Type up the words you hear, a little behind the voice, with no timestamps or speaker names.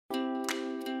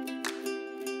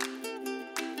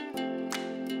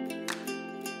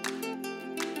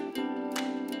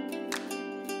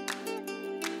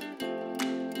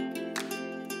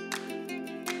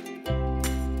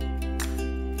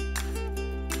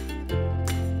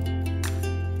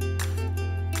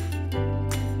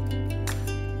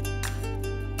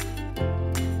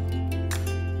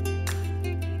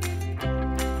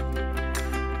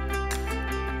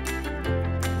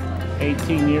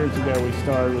18 years ago we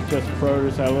started with just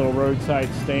produce, had a little roadside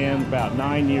stand. About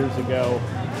 9 years ago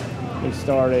we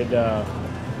started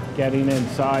getting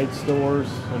inside stores,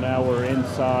 so now we're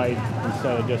inside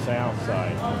instead of just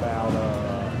outside. About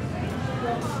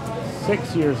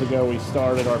 6 years ago we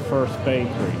started our first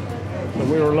bakery. So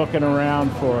we were looking around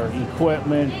for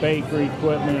equipment, bakery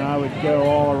equipment, and I would go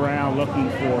all around looking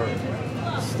for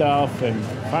stuff, and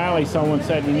finally someone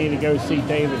said you need to go see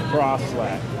David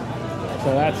Kroslak.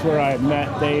 So that's where I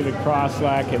met David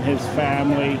Kroslak and his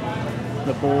family,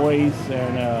 the boys,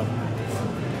 and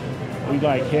we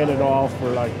like hit it off.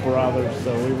 We're like brothers,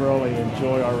 so we really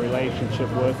enjoy our relationship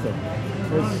with them.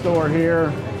 This store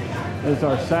here is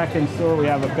our second store. We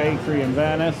have a bakery in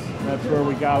Venice. That's where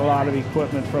we got a lot of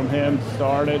equipment from him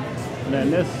started. And then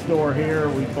this store here,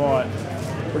 we bought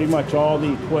pretty much all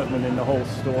the equipment in the whole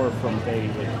store from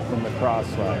David, from the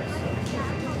Kroslaks.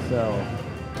 So.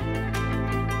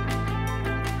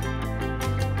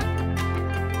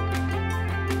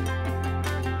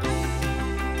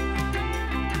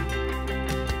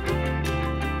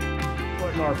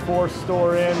 Putting our fourth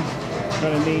store in.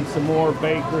 Going to need some more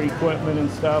bakery equipment and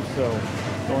stuff, so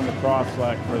going to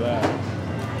Kroslak for that.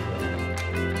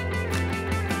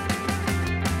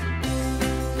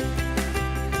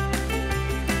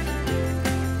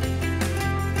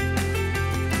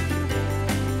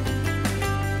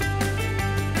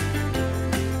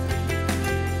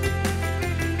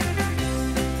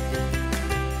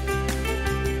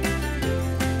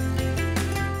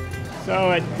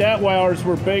 So at Detwiler's,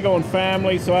 we're big on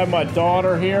family, so I have my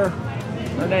daughter here.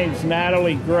 Her name's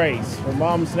Natalie Grace. Her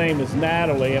mom's name is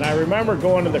Natalie, and I remember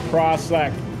going to the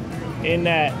Kroslak in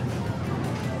that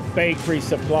bakery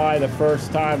supply the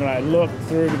first time, and I looked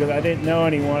through because I didn't know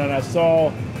anyone, and I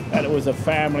saw that it was a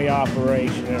family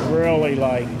operation. It really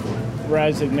like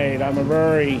resonated.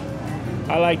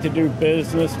 I like to do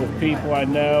business with people I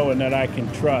know and that I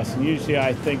can trust. And usually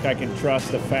I think I can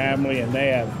trust the family, and they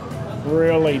have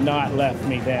really not left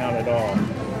me down at all.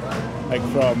 Like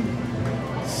from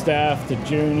Steph to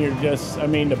Junior,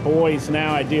 the boys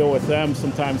now, I deal with them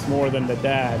sometimes more than the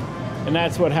dad. And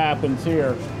that's what happens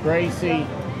here. Gracie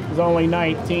is only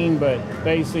 19, but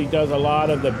basically does a lot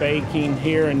of the baking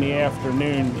here in the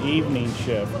afternoon, evening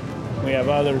shift. We have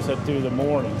others that do the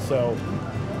morning. So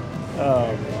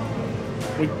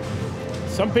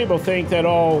some people think that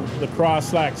all the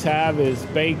Kroslaks have is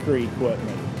bakery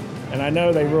equipment. And I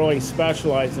know they really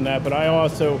specialize in that, but I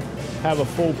also have a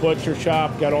full butcher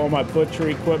shop, got all my butcher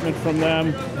equipment from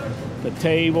them. The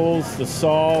tables, the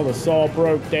saw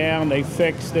broke down, they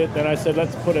fixed it. Then I said,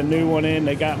 let's put a new one in.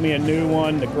 They got me a new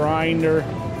one, the grinder.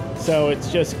 So it's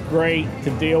just great to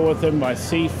deal with them. My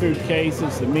seafood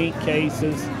cases, the meat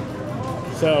cases.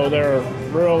 So they're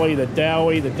really the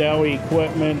deli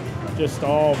equipment, just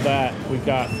all that we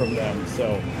got from them.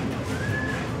 So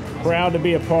proud to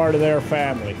be a part of their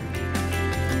family.